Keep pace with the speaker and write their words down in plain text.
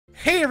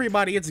Hey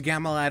everybody, it's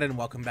Gamalad and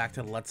welcome back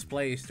to Let's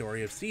Play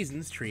Story of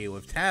Seasons Trio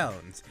of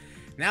Towns.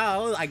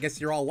 Now, I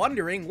guess you're all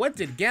wondering, what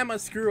did Gamma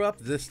screw up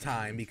this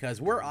time? Because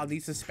we're on the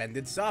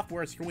suspended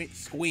software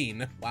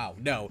screen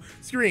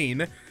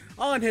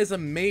on his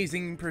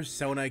amazing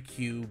Persona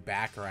Q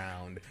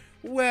background.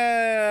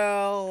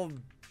 Well,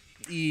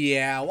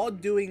 yeah, while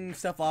doing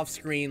stuff off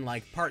screen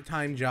like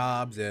part-time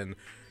jobs and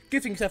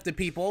gifting stuff to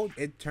people,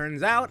 it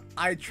turns out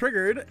I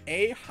triggered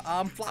a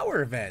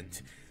flower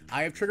event.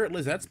 I have triggered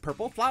Lisette's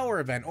Purple Flower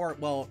event, or,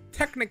 well,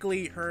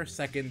 technically her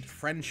second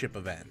friendship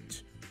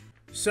event.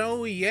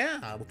 So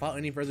yeah, without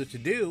any further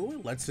ado,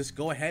 let's just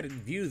go ahead and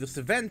view this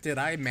event that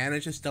I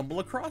managed to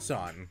stumble across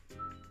on.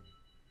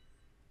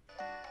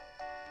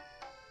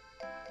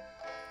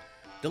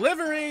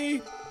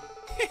 Delivery!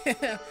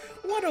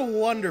 What a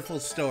wonderful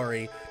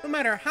story. No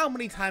matter how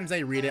many times I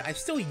read it, I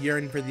still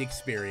yearn for the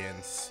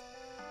experience.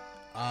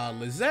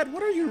 Lisette,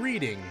 what are you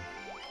reading?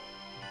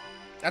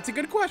 That's a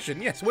good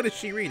question. Yes, what is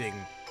she reading?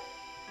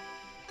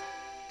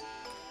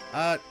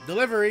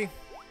 Delivery.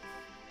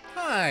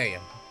 Hi.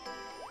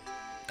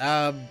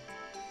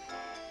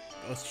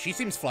 She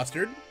seems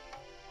flustered.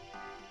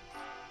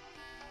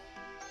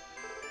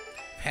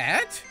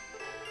 Pat?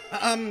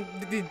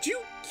 Did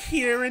you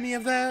hear any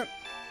of that?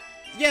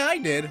 Yeah, I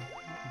did.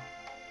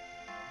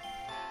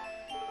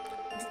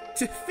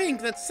 To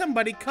think that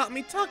somebody caught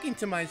me talking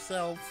to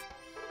myself.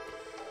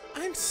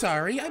 I'm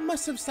sorry, I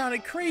must have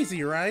sounded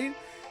crazy, right?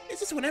 It's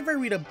just whenever I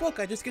read a book,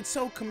 I just get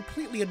so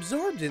completely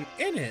absorbed in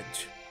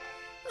it.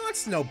 Well,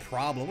 that's no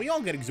problem. We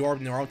all get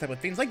absorbed in our own type of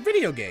things, like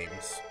video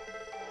games.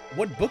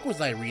 What book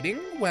was I reading?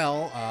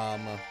 Well,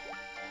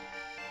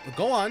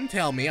 go on,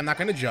 tell me. I'm not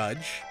gonna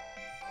judge.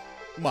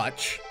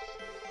 Much.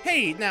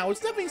 Hey, now,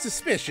 it's nothing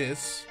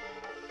suspicious.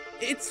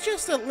 It's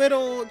just a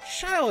little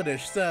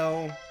childish,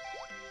 so...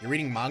 You're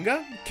reading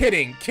manga?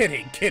 Kidding.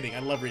 I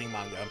love reading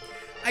manga.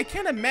 I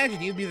can't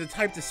imagine you'd be the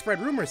type to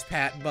spread rumors,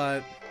 Pat,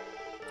 but...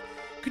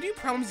 Could you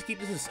promise to keep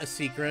this a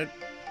secret?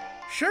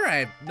 Sure, I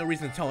have no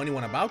reason to tell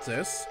anyone about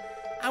this.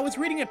 I was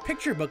reading a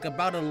picture book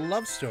about a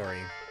love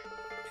story.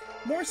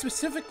 More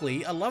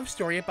specifically, a love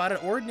story about an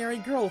ordinary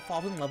girl who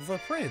falls in love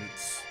with a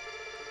prince.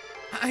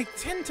 I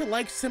tend to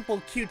like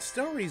simple, cute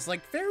stories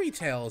like fairy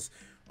tales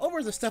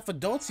over the stuff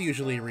adults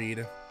usually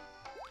read.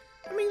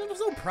 I mean, there's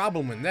no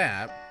problem in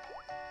that.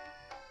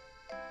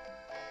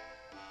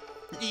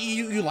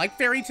 You like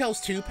fairy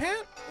tales too,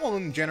 Pat? Well,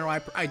 in general,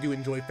 I do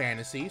enjoy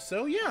fantasy,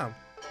 so yeah.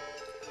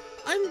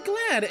 I'm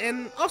glad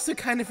and also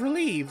kind of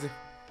relieved.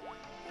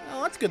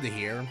 Oh, that's good to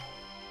hear.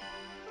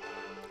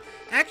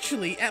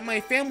 Actually, at my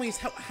family's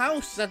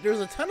house, there's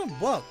a ton of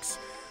books.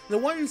 The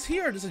ones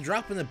here are just a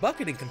drop in the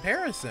bucket in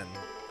comparison.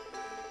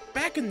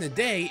 Back in the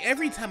day,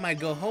 every time I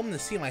go home to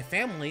see my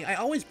family, I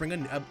always bring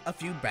a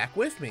few back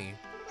with me.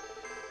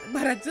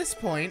 But at this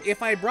point,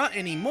 if I brought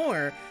any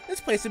more,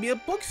 this place would be a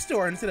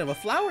bookstore instead of a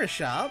flower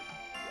shop.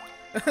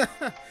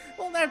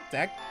 Well,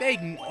 they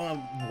can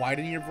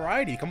widen your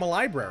variety, become a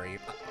library.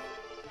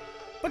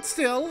 But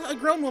still, a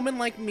grown woman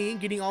like me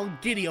getting all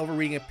giddy over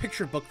reading a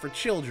picture book for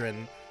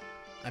children.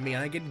 I mean,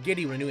 I get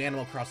giddy when a new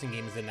Animal Crossing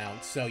game is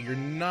announced, so you're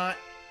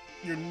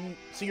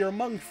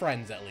among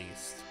friends at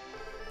least.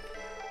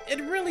 It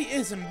really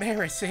is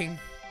embarrassing.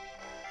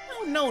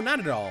 Oh, no,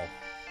 not at all.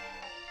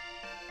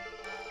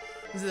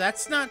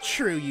 That's not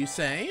true, you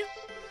say?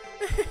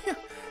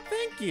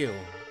 Thank you.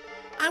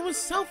 I was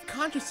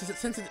self-conscious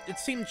since it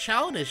seemed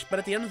childish, but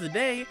at the end of the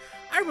day,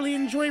 I really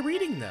enjoy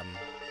reading them.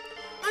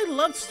 I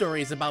love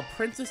stories about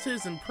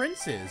princesses and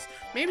princes,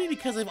 maybe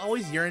because I've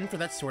always yearned for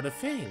that sort of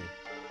thing.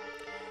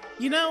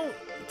 You know,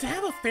 to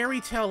have a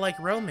fairy tale-like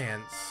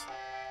romance...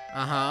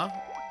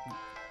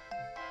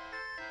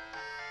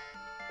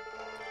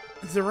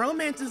 The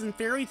romances in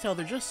fairy tale,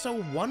 they're just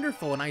so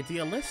wonderful and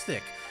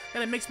idealistic,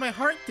 and it makes my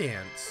heart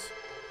dance.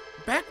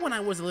 Back when I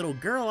was a little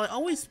girl, I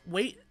always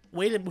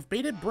waited with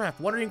bated breath,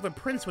 wondering if a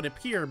prince would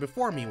appear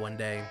before me one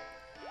day.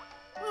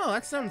 Oh,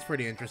 that sounds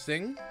pretty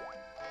interesting.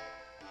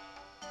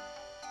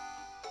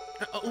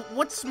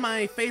 What's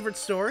my favorite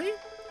story?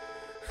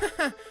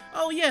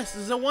 Oh yes,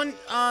 the one,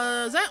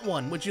 that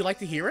one. Would you like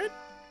to hear it?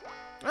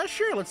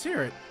 Sure, let's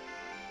hear it.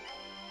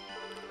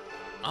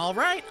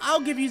 Alright, I'll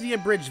give you the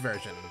abridged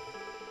version.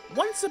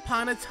 Once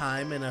upon a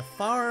time in a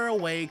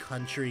faraway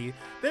country,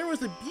 there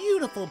was a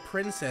beautiful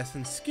princess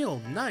and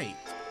skilled knight.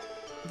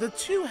 The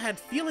two had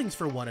feelings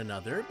for one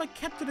another, but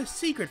kept it a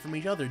secret from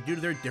each other due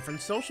to their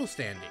different social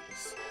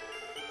standings.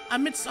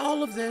 Amidst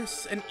all of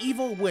this, an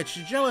evil witch,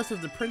 jealous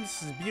of the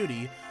princess's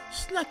beauty,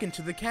 snuck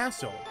into the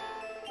castle,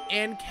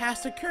 and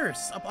cast a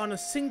curse upon a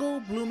single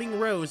blooming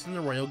rose in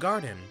the royal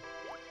garden.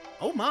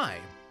 Oh my.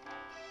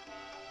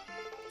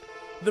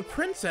 The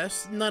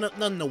princess, none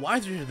the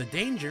wiser to the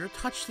danger,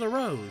 touched the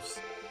rose.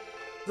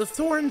 The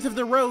thorns of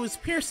the rose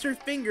pierced her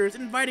fingers,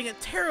 inviting a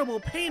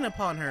terrible pain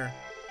upon her.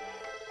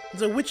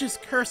 The witch's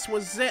curse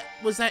was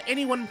that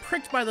anyone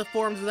pricked by the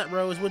thorns of that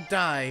rose would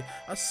die,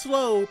 a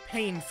slow,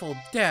 painful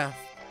death.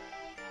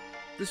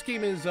 This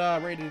game is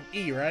rated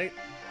E, right?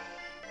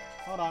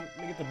 Hold on, let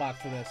me get the box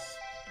for this.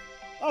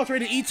 Oh, it's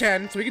rated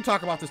E10, so we can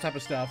talk about this type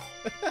of stuff.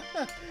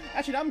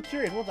 Actually, I'm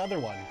curious, what's the other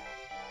one?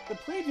 The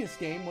previous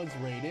game was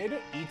rated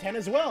E10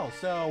 as well,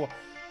 so...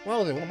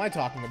 Well, then, what am I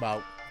talking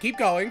about? Keep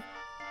going.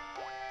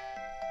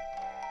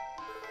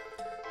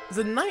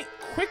 The knight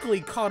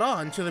quickly caught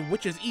on to the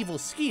witch's evil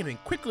scheme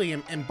and quickly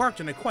embarked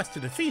on a quest to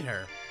defeat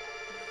her.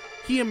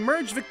 He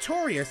emerged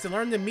victorious and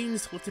learned the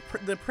means with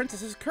the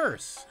princess's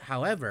curse.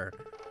 However,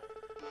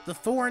 the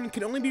thorn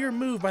can only be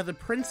removed by the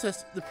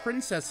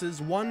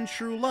princess's one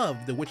true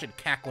love, the witch had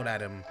cackled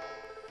at him.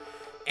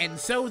 And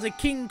so the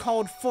king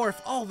called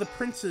forth all the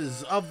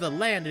princes of the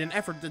land in an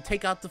effort to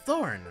take out the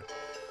thorn.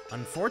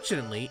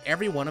 Unfortunately,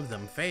 every one of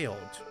them failed.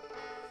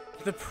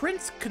 The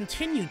prince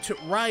continued to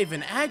writhe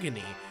in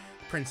agony.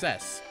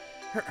 Princess,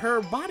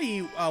 her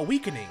body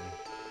weakening.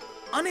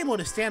 Unable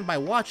to stand by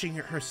watching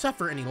her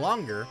suffer any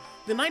longer,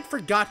 the knight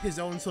forgot his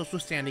own social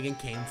standing and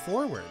came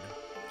forward.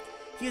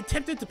 He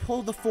attempted to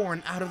pull the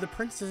thorn out of the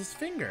princess's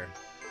finger.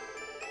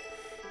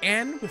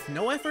 And, with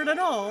no effort at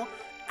all,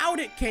 out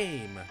it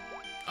came.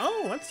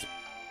 Oh, that's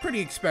pretty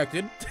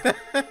expected.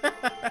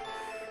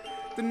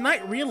 The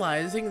knight,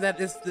 realizing that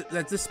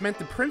this meant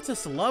the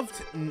princess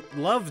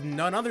loved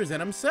none other than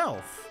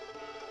himself,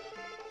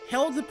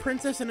 held the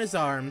princess in his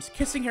arms,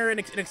 kissing her in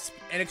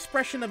an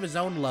expression of his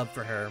own love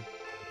for her.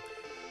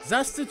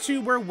 Thus the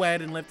two were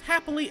wed and lived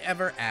happily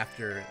ever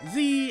after.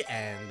 The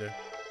end.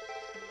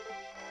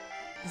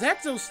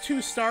 That those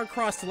two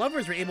star-crossed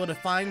lovers were able to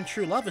find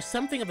true love is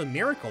something of a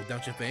miracle,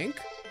 don't you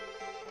think?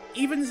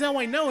 Even though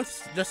I know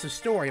it's just a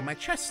story, my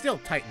chest still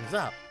tightens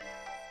up.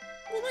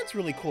 Well, that's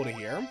really cool to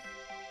hear.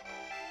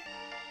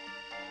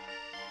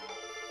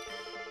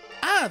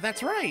 Ah,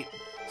 that's right.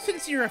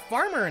 Since you're a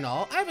farmer and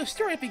all, I have a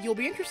story I think you'll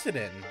be interested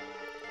in.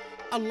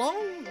 A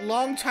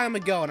long time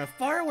ago on a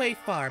faraway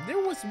farm, there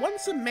was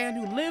once a man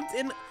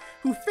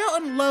who fell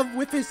in love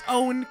with his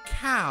own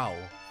cow.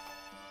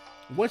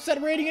 What's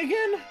that rating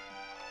again?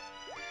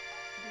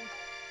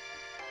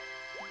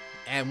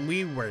 And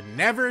we were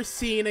never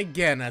seen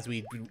again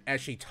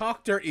as she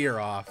talked her ear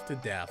off to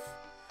death.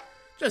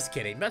 Just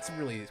kidding, that's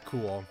really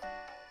cool.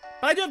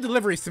 But I do have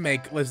deliveries to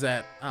make,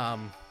 Lisette.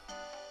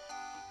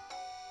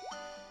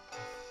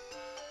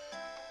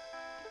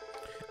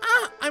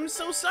 I'm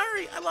so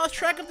sorry. I lost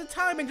track of the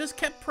time and just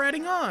kept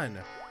prattling on.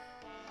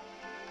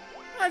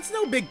 It's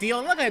no big deal.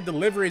 I'm not gonna have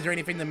deliveries or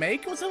anything to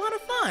make. It was a lot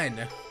of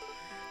fun.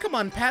 Come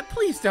on, Pat.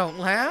 Please don't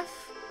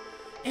laugh.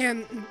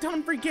 And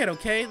don't forget,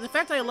 okay? The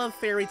fact that I love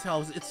fairy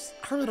tales, it's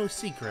our little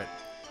secret.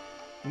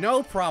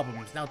 No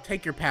problems. Now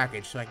take your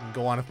package so I can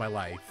go on with my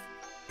life.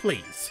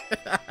 Please.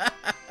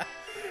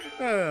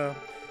 Phew,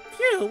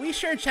 we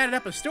sure chatted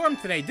up a storm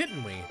today,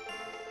 didn't we?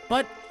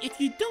 But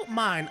if you don't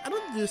mind, I'd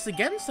love to do this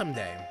again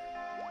someday.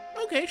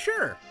 Okay,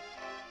 sure.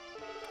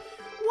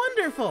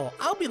 Wonderful.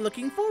 I'll be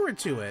looking forward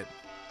to it.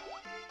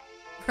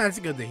 That's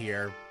good to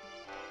hear.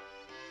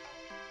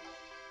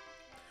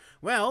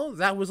 Well,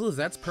 that was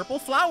Lisette's Purple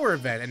Flower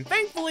event, and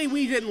thankfully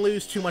we didn't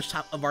lose too much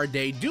time of our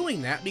day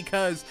doing that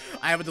because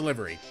I have a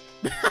delivery.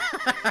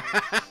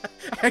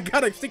 I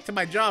gotta stick to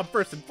my job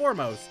first and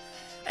foremost.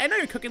 I know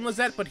you're cooking,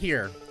 Lisette, but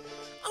here.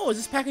 Oh, is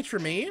this package for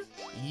me?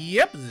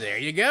 Yep, there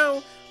you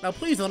go. Now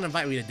please don't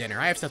invite me to dinner.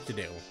 I have stuff to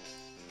do.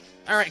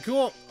 Alright,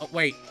 cool. Oh,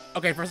 wait.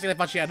 Okay, for a second I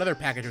thought she had another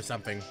package or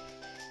something.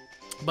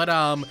 But,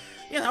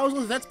 yeah, that was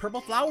Lisette's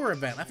Purple Flower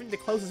event. I think the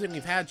closest thing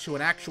we've had to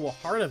an actual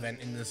heart event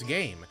in this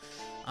game.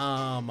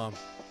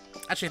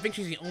 Actually, I think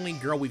she's the only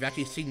girl we've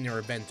actually seen their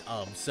event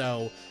of,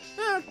 so,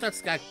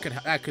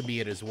 that could be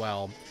it as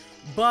well.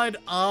 But,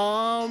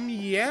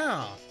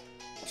 yeah.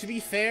 To be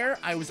fair,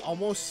 I was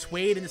almost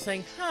swayed into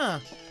saying,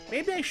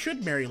 maybe I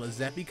should marry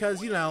Lisette,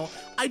 because, you know,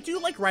 I do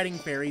like writing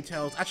fairy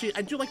tales. Actually,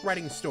 I do like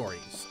writing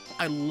stories.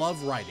 I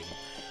love writing.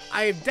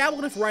 I've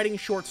dabbled with writing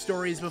short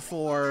stories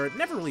before,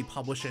 never really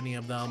published any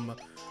of them.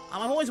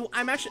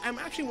 I'm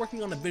actually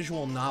working on a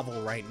visual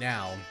novel right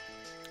now.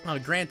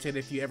 Granted,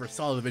 if you ever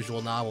saw the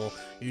visual novel,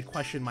 you'd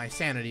question my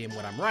sanity in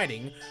what I'm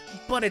writing,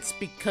 but it's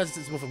because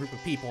it's with a group of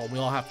people, and we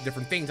all have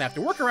different things I have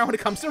to work around when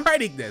it comes to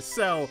writing this,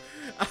 so,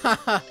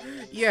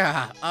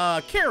 yeah,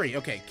 Carrie,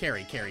 okay,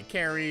 Carrie,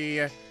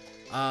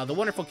 the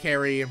wonderful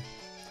Carrie,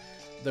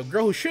 the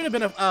girl who should have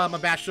been a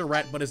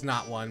bachelorette, but is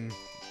not one.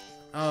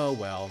 Oh,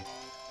 well.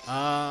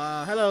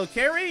 Hello,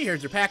 Carrie,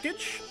 here's your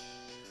package.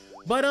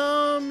 But,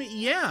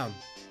 yeah,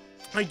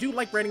 I do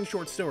like writing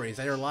short stories.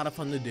 They're a lot of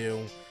fun to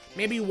do.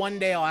 Maybe one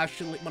day one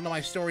of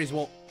my stories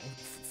will...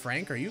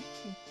 Frank, are you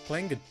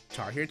playing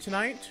guitar here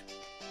tonight?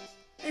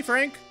 Hey,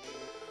 Frank.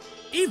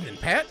 Evening,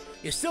 Pat.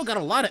 You still got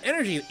a lot of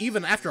energy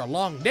even after a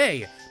long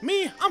day.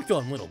 Me, I'm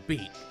feeling a little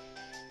beat.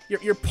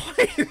 You're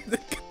playing the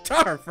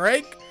guitar,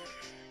 Frank.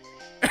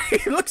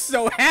 You look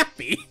so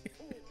happy.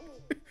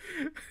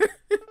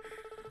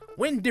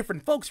 When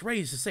different folks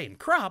raise the same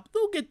crop,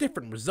 they'll get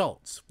different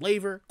results.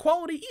 Flavor,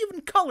 quality,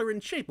 even color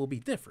and shape will be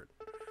different.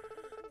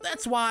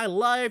 That's why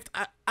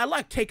I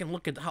like taking a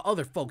look at how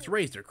other folks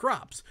raise their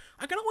crops.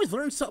 I can always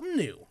learn something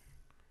new.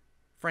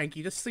 Frank,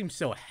 you just seem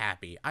so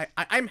happy.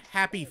 I'm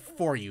happy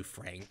for you,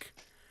 Frank.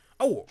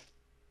 Oh,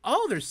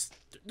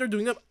 they're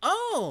doing it.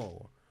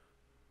 Oh,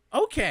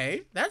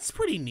 Okay, that's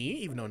pretty neat,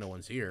 even though no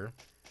one's here.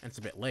 And it's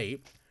a bit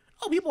late.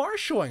 Oh, people are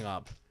showing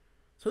up.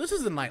 So this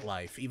is the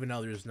nightlife, even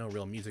though there's no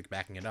real music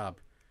backing it up.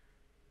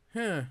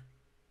 Huh.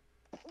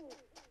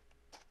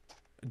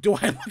 Do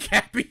I look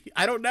happy?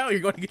 I don't know. You're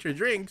going to get your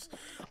drinks.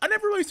 I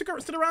never really sit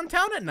around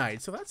town at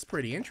night, so that's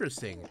pretty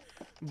interesting.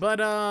 But,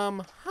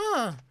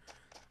 huh.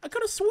 I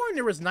could have sworn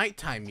there was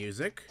nighttime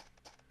music.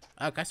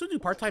 Can I still do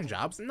part-time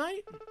jobs at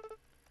night?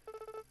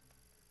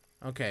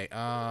 Okay,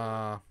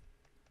 oh,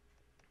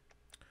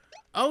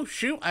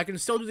 shoot. I can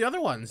still do the other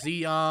ones.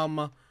 The,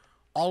 all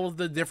of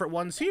the different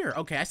ones here.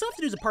 Okay, I still have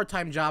to do the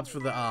part-time jobs for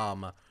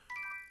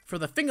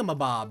the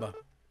thingamabob.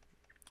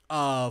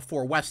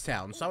 For West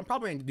Town, so I'm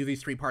probably going to do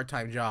these 3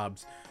 part-time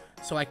jobs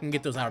so I can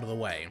get those out of the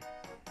way.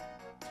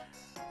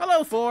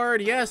 Hello,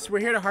 Ford. Yes, we're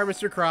here to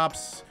harvest your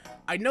crops.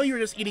 I know you were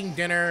just eating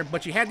dinner,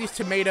 but you had these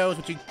tomatoes,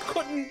 which you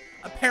couldn't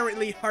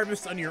apparently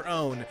harvest on your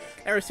own.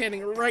 They were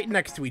standing right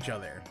next to each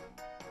other.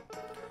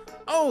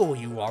 Oh,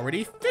 you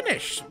already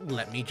finished.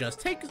 Let me just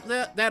take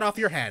that off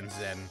your hands,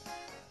 then.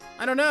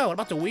 I don't know. What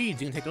about the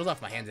weeds? You can take those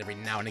off my hands every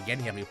now and again.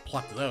 You have me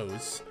pluck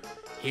those.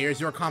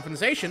 Here's your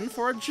compensation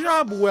for a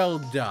job well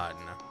done.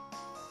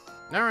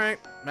 Alright,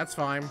 that's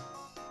fine.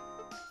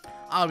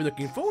 I'll be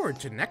looking forward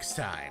to next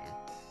time.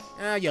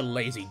 You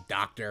lazy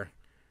doctor.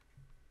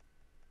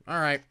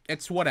 Alright,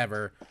 it's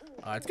whatever.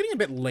 It's getting a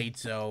bit late,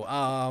 so,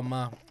 I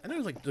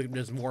know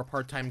there's more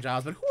part-time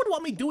jobs, but who would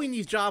want me doing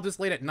these jobs this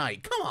late at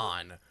night? Come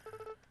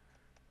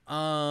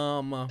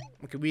on!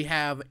 Okay, we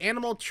have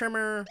animal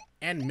trimmer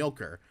and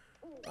milker.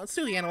 Let's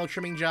do the animal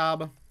trimming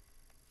job.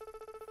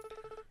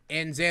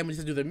 And Zam needs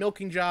to do the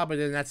milking job,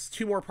 and then that's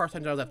 2 more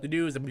part-time jobs I have to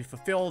do, is that we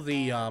fulfill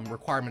the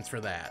requirements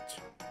for that.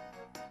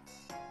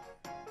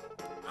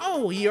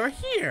 Oh, you're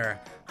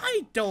here.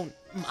 I don't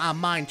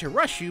mind to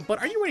rush you, but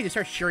are you ready to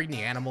start shearing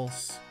the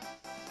animals?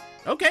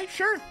 Okay,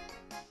 sure.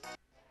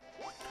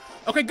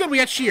 Okay, good, we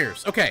got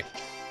shears. Okay.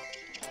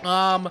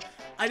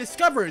 I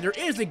discovered there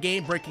is a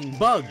game-breaking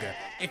bug.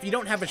 If you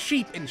don't have a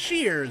sheep and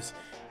shears,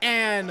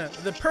 and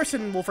the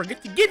person will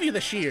forget to give you the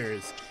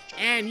shears,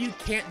 and you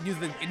can't do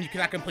and you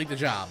cannot complete the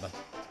job.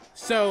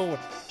 So,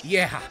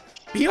 yeah,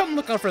 be on the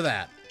lookout for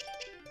that.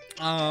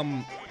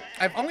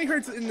 I've only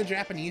heard it in the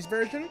Japanese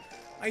version.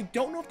 I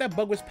don't know if that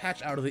bug was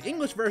patched out of the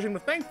English version,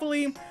 but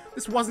thankfully,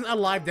 this wasn't a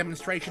live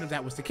demonstration if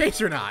that was the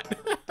case or not.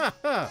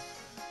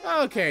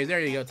 Okay, there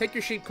you go. Take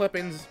your sheep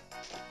clippings.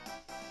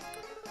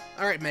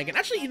 Alright, Megan.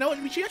 Actually, you know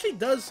what? She actually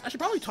does. I should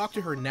probably talk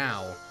to her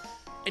now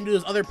and do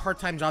those other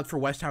part-time jobs for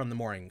West Town in the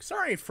morning.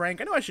 Sorry, Frank.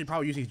 I know I should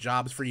probably use these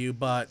jobs for you,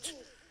 but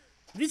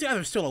if these guys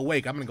are still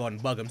awake, I'm gonna go ahead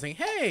and bug them, saying,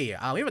 hey,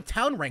 we have a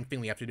town rank thing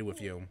we have to do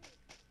with you.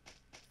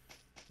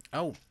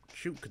 Oh,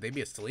 shoot, could they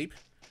be asleep?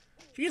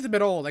 She's a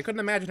bit old. I couldn't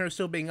imagine her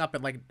still being up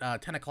at, like,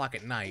 10 o'clock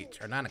at night,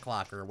 or 9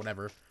 o'clock, or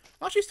whatever.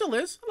 Well, she still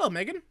is. Hello,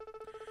 Megan.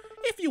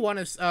 If you want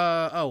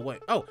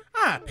to,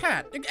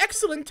 Pat,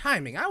 excellent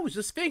timing. I was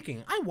just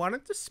thinking, I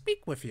wanted to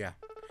speak with you.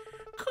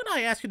 Could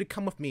I ask you to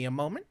come with me a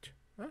moment?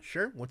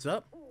 Sure, what's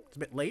up? It's a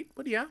bit late,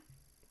 but yeah.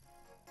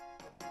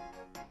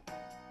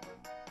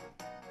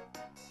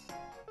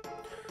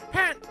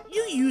 Pat,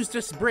 you use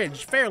this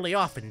bridge fairly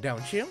often,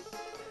 don't you?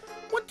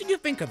 What do you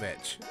think of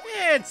it?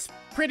 It's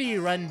pretty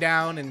run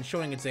down and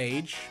showing its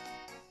age.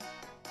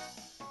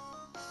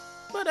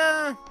 But,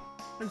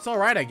 it's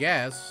alright, I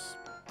guess.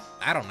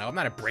 I don't know, I'm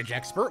not a bridge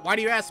expert. Why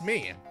do you ask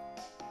me?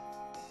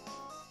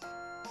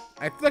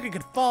 I feel like it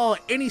could fall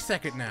any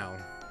second now.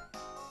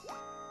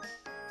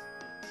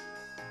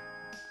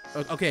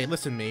 Okay,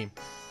 listen, me.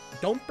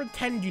 Don't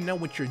pretend you know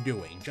what you're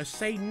doing. Just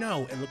say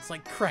no, it looks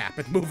like crap,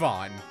 and move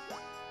on.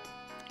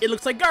 It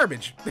looks like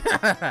garbage.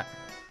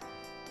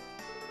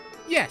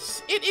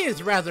 Yes, it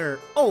is rather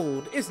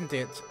old, isn't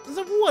it?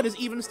 The wood is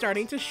even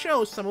starting to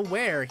show some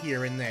wear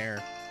here and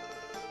there.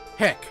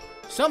 Heck,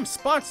 some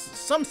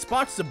spots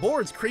the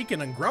board's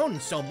creaking and groaning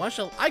so much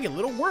I get a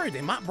little worried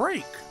they might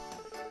break.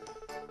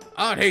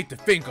 I'd hate to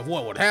think of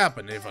what would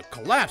happen if it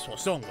collapsed while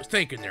someone was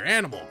taking their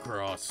animal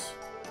across.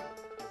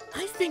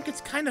 I think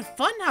it's kind of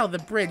fun how the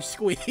bridge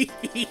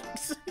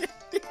squeaks.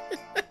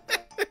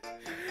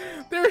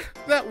 They're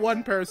that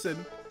one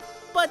person.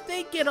 But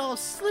they get all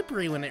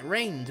slippery when it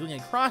rains. Doing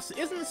it across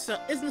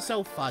isn't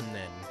so fun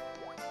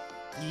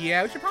then.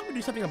 Yeah, we should probably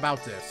do something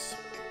about this.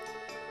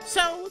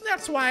 So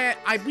that's why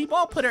we've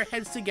all put our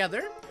heads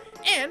together,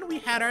 and we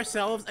had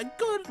ourselves a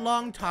good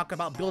long talk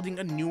about building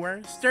a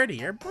newer,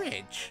 sturdier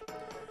bridge.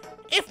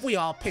 If we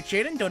all pitch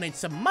in and donate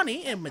some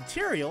money and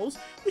materials,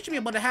 we should be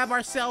able to have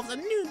ourselves a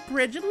new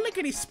bridge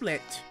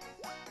lickety-split.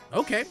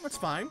 Okay, that's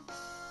fine.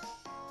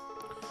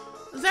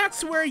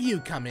 That's where you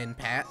come in,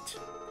 Pat.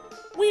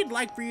 We'd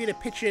like for you to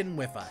pitch in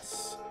with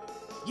us.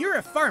 You're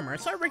a farmer,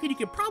 so I reckon you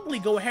could probably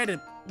go ahead and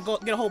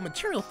get a whole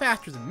material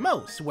faster than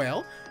most.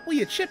 Well, will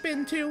you chip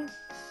in too?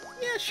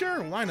 Yeah,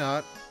 sure, why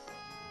not?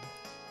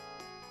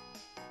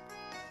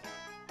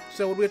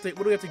 So what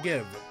do we have to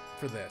give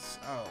for this?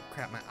 Oh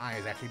crap, my eye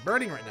is actually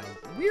burning right now.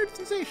 Weird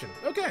sensation.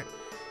 Okay.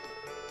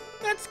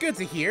 That's good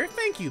to hear.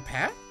 Thank you,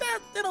 Pat.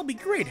 That'll be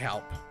great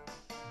help.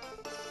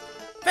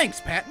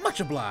 Thanks, Pat.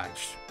 Much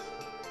obliged.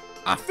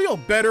 I feel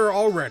better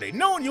already,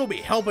 knowing you'll be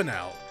helping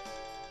out.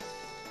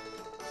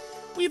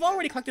 We've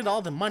already collected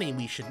all the money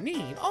we should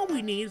need. All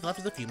we need left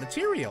is a few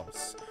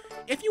materials.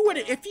 If you would,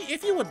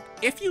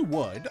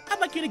 I'd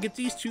like you to get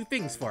these two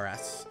things for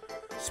us.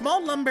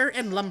 Small lumber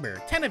and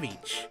lumber, 10 of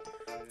each.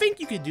 Think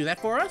you could do that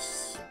for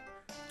us?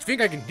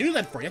 Think I can do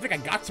that for you? I think I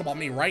got some on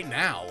me right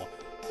now.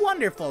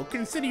 Wonderful.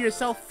 Consider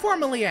yourself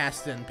formally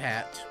asked then,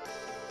 Pat.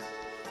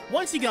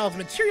 Once you get all the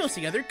materials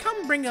together,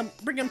 come bring them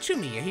to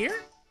me, you hear?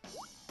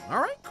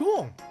 Alright,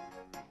 cool.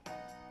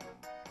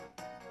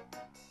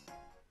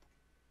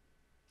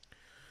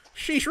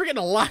 Sheesh, we're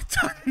getting a lot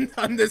done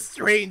on this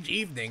strange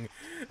evening.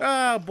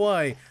 Oh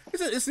boy. This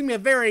is gonna be a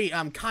very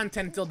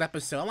content-filled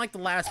episode. Unlike the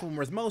last one,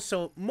 where it's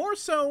more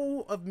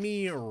so of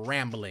me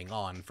rambling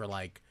on for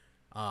like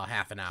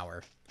half an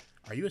hour.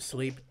 Are you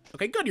asleep?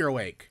 Okay, good, you're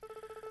awake.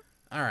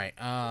 Alright,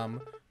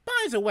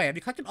 by the way, have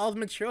you collected all the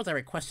materials I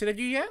requested of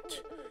you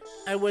yet?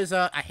 I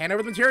hand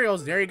over the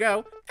materials, there you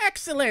go.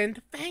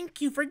 Excellent,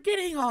 thank you for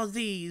getting all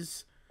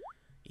these.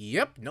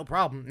 Yep, no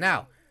problem.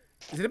 Now,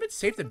 is it a bit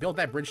safe to build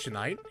that bridge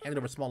tonight? Hand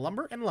over small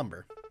lumber and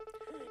lumber.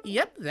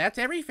 Yep, that's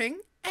everything.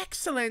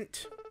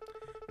 Excellent.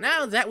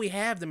 Now that we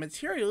have the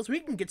materials, we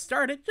can get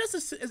started just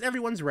as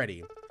everyone's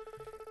ready.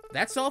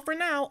 That's all for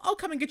now. I'll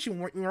come and get you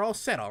when we're all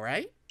set,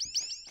 alright?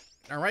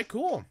 Alright,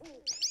 cool.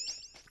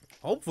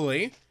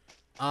 Hopefully,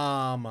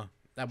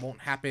 that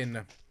won't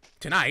happen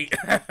tonight.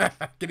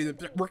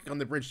 Working on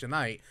the bridge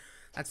tonight.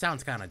 That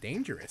sounds kind of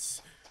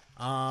dangerous.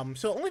 So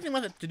the only thing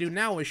left to do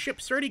now is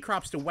ship 30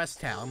 crops to West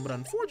Town, but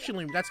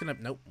unfortunately that's gonna,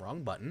 nope,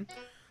 wrong button.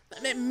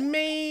 It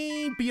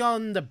may be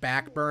on the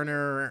back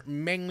burner,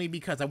 mainly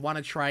because I want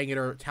to try and get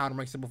our town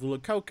mixed up with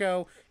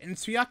Lulikoko and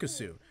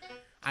Suyakusu.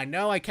 I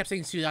know I kept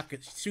saying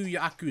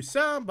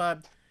Suyakusa,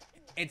 but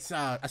it's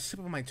a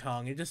slip of my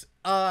tongue. It just,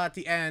 at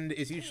the end,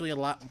 is usually a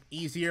lot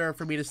easier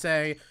for me to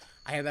say.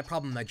 I have that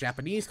problem in my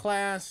Japanese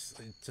class.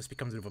 It just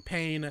becomes a bit of a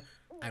pain.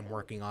 I'm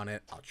working on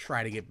it. I'll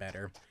try to get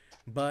better.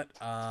 But,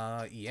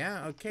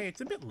 yeah, okay,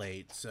 it's a bit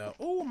late, so...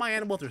 Oh, my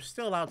animals are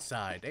still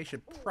outside. They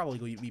should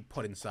probably be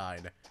put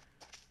inside.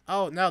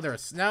 Oh, no,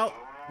 no,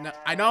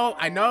 I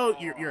know,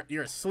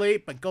 you're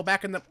asleep, but go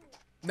back in the...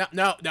 No.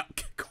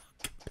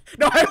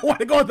 No, I don't want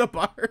to go in the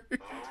bar.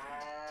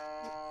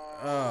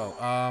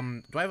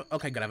 Oh, do I have...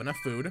 Okay, good, I have enough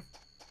food.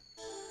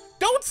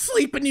 Don't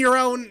sleep in your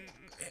own...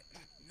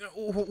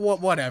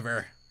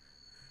 Whatever.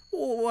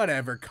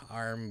 Whatever,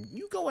 Carm.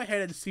 You go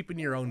ahead and sleep in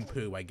your own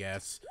poo, I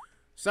guess.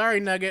 Sorry,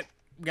 Nugget.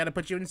 Gotta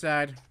put you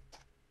inside.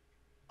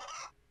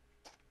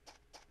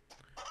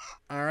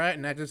 Alright,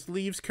 and that just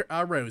leaves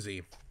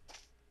Rosie.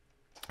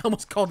 I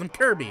almost called him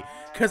Kirby,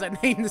 because I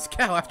named this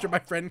cow after my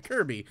friend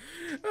Kirby.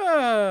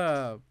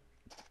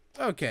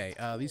 Okay,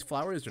 these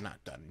flowers are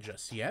not done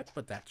just yet,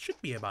 but that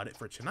should be about it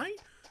for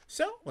tonight.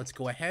 So, let's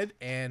go ahead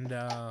and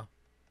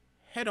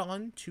head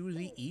on to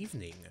the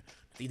evening.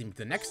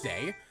 The next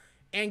day,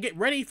 and get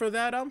ready for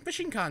that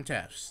fishing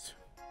contest.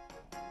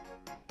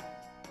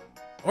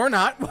 Or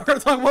not. We're going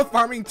to talk about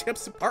farming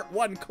tips part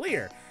 1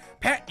 clear.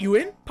 Pat, you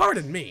in?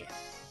 Pardon me.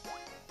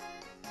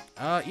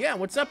 Yeah,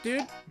 what's up,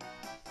 dude?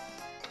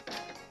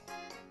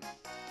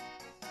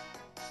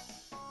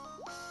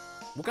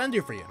 What can I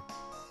do for you?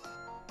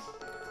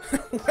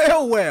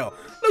 Well,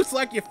 looks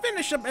like you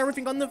finished up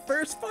everything on the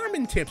first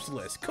farming tips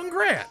list.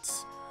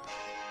 Congrats.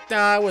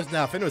 It was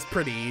nothing. It was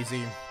pretty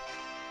easy.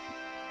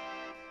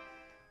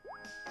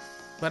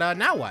 But,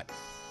 now what?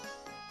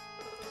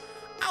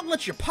 I'll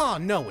let your pa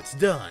know it's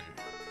done.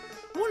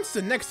 Once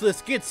the next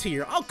list gets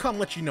here, I'll come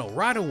let you know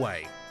right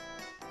away.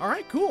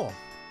 Alright, cool.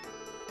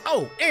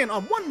 Oh, and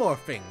on one more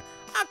thing.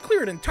 I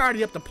cleared and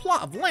tidied up the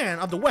plot of land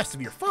on the west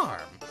of your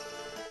farm.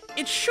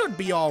 It should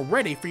be all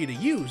ready for you to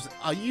use.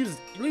 Use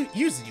it,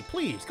 you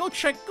please. Go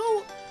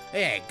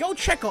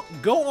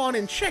on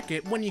and check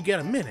it when you get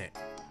a minute.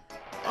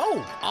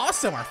 Oh,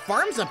 awesome, our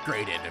farm's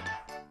upgraded.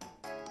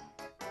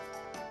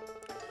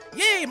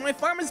 Yay, my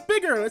farm is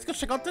bigger. Let's go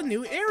check out the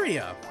new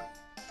area.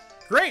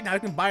 Great, now I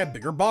can buy a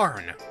bigger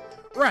barn.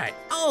 Right,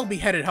 I'll be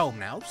headed home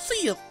now.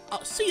 See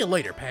you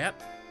later, Pat.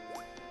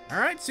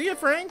 Alright, see you,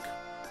 Frank.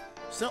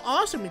 So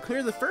awesome, we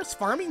cleared the first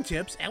farming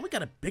tips, and we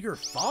got a bigger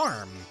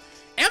farm.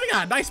 And we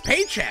got a nice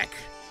paycheck.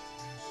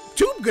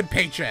 2 good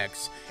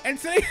paychecks. And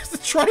today is the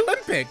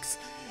Tri-Olympics.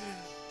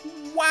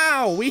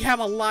 Wow, we have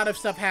a lot of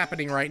stuff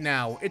happening right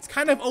now. It's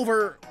kind of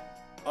over...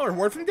 Oh, a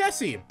word from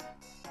Desi.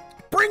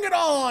 Bring it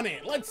all on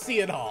in. Let's see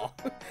it all.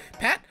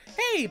 Pat?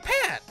 Hey,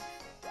 Pat!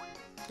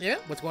 Yeah,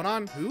 what's going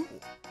on? Who?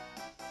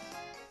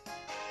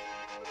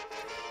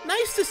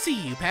 Nice to see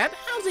you, Pat.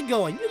 How's it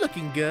going? You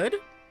looking good?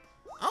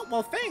 Oh,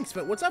 well, thanks,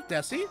 but what's up,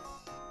 Desi?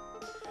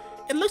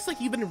 It looks like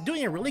you've been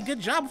doing a really good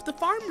job with the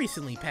farm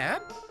recently,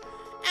 Pat.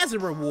 As a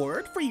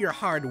reward for your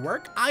hard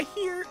work, I'm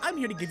here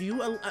to give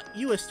you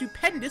a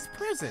stupendous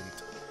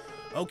present.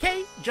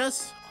 Okay,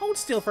 just hold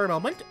still for a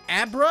moment.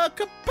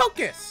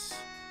 Abracapocus!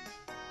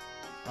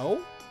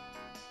 Oh?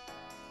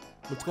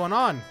 What's going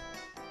on?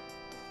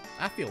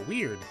 I feel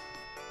weird.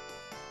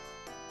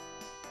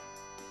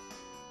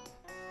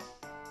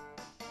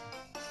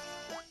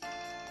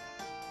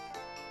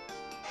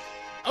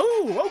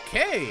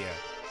 Okay.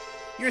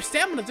 Your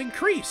stamina's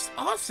increased.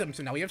 Awesome,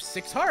 so now we have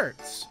 6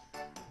 hearts.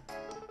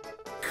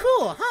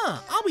 Cool, huh?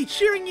 I'll be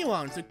cheering you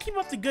on, so keep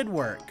up the good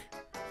work.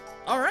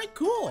 Alright,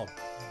 cool.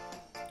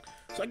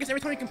 So I guess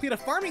every time we complete a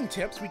farming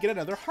tips, we get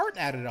another heart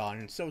added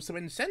on, so some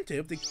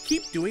incentive to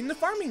keep doing the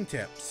farming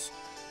tips.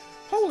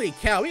 Holy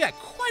cow, we got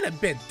quite a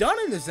bit done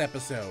in this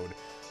episode.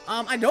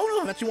 I don't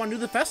know if I actually want to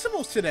do the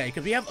festivals today,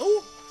 because we have,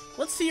 oh,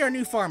 let's see our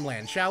new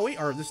farmland, shall we?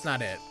 Or this is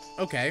not it.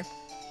 Okay.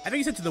 I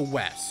think it's to the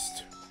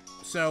west.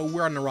 So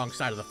we're on the wrong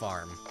side of the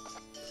farm.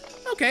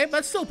 Okay,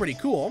 but still pretty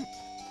cool.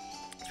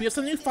 So we have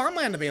some new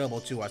farmland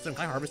available to us. Can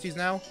I harvest these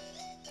now?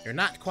 They're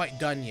not quite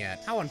done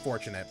yet. How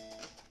unfortunate.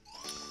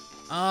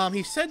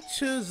 He said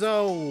to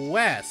the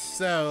west,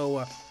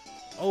 so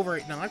over,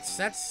 no,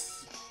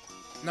 that's,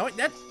 no,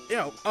 that, you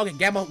know, okay,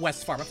 Gamma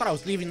West Farm. I thought I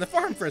was leaving the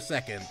farm for a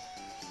second.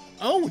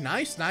 Oh,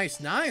 nice,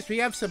 nice, nice. We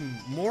have some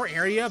more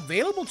area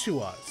available to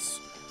us.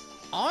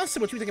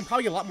 Awesome, which means I can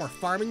probably get a lot more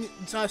farming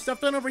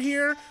stuff done over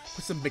here.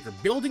 Put some bigger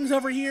buildings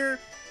over here.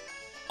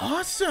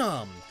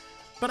 Awesome.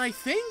 But I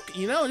think,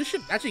 you know, this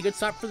should actually be a good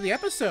stop for the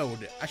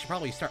episode. I should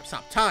probably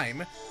stop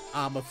time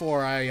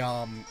before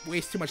I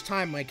waste too much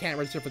time. I can't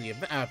register for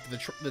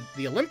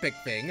the Olympic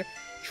thing,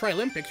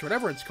 Tri-Olympics,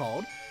 whatever it's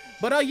called.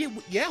 But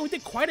yeah, we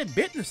did quite a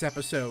bit in this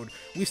episode.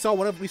 We saw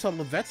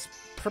Livette's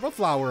Purple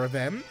Flower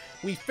event.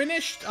 We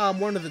finished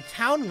one of the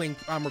town link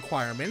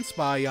requirements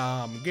by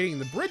getting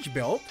the bridge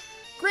built.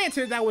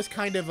 Granted, that was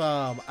kind of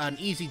an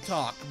easy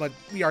talk, but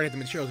we already had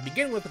the materials to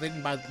begin with, but they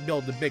didn't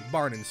build the big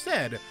barn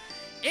instead.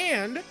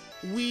 And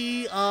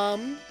we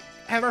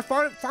have our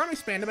farm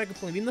expanded by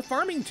completing the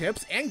farming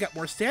tips and got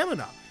more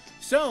stamina.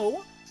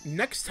 So,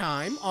 next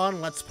time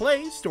on Let's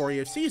Play Story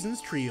of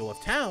Seasons Trio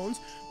of Towns,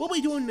 we'll be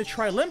doing the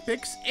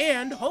Tri-Olympics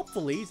and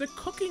hopefully the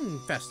cooking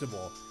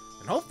festival.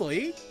 And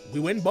hopefully, we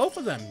win both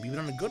of them. We've been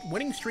on a good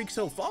winning streak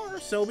so far,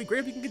 so it'll be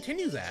great if we can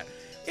continue that.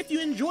 If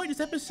you enjoyed this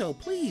episode,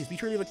 please be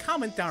sure to leave a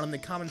comment down in the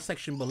comment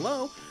section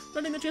below,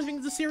 letting me know what you think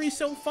of the series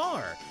so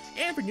far.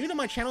 And if you're new to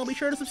my channel, be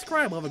sure to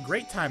subscribe. We'll have a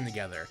great time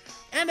together.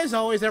 And as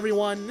always,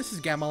 everyone, this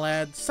is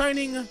Gamalad,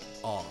 signing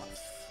off.